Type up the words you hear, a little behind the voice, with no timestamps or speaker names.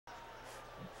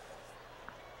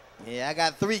Yeah, I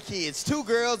got 3 kids, 2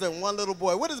 girls and 1 little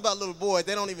boy. What is about little boys?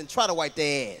 They don't even try to wipe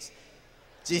their ass.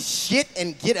 Just shit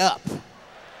and get up.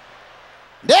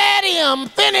 Daddy, I'm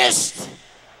finished.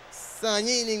 Son,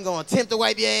 you ain't even gonna attempt to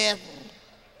wipe your ass.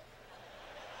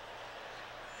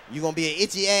 You gonna be an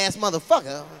itchy ass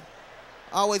motherfucker.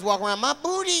 Always walk around, my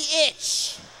booty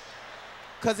itch.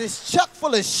 Cause it's chock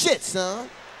full of shit, son.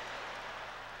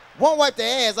 Won't wipe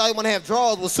their ass, all you wanna have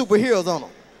drawers with superheroes on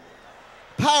them.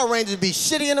 Power Rangers be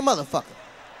shitty in the motherfucker.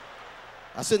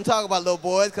 I shouldn't talk about little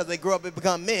boys because they grow up and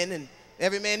become men, and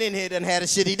every man in here done had a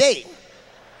shitty day.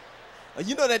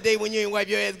 You know that day when you ain't wipe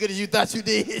your ass good as you thought you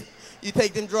did? You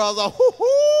take them drawers off,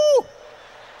 hoo-hoo!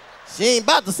 She ain't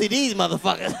about to see these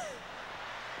motherfuckers.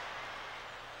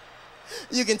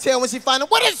 You can tell when she find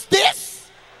out, what is this?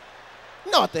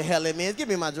 You know what the hell it means, give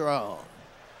me my drawers.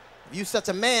 If you such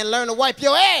a man, learn to wipe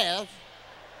your ass.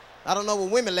 I don't know what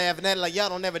women laughing at, like y'all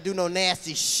don't never do no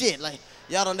nasty shit. Like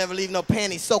y'all don't never leave no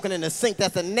panties soaking in the sink.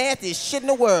 That's the nastiest shit in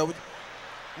the world.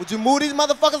 Would you move these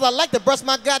motherfuckers? I like to brush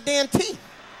my goddamn teeth.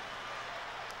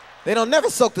 They don't never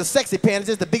soak the sexy panties,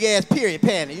 just the big ass period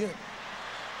panty.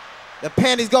 The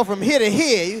panties go from here to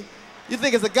here. You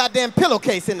think it's a goddamn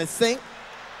pillowcase in the sink.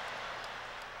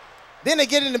 Then they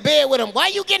get in the bed with them. Why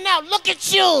you getting out? Look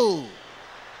at you.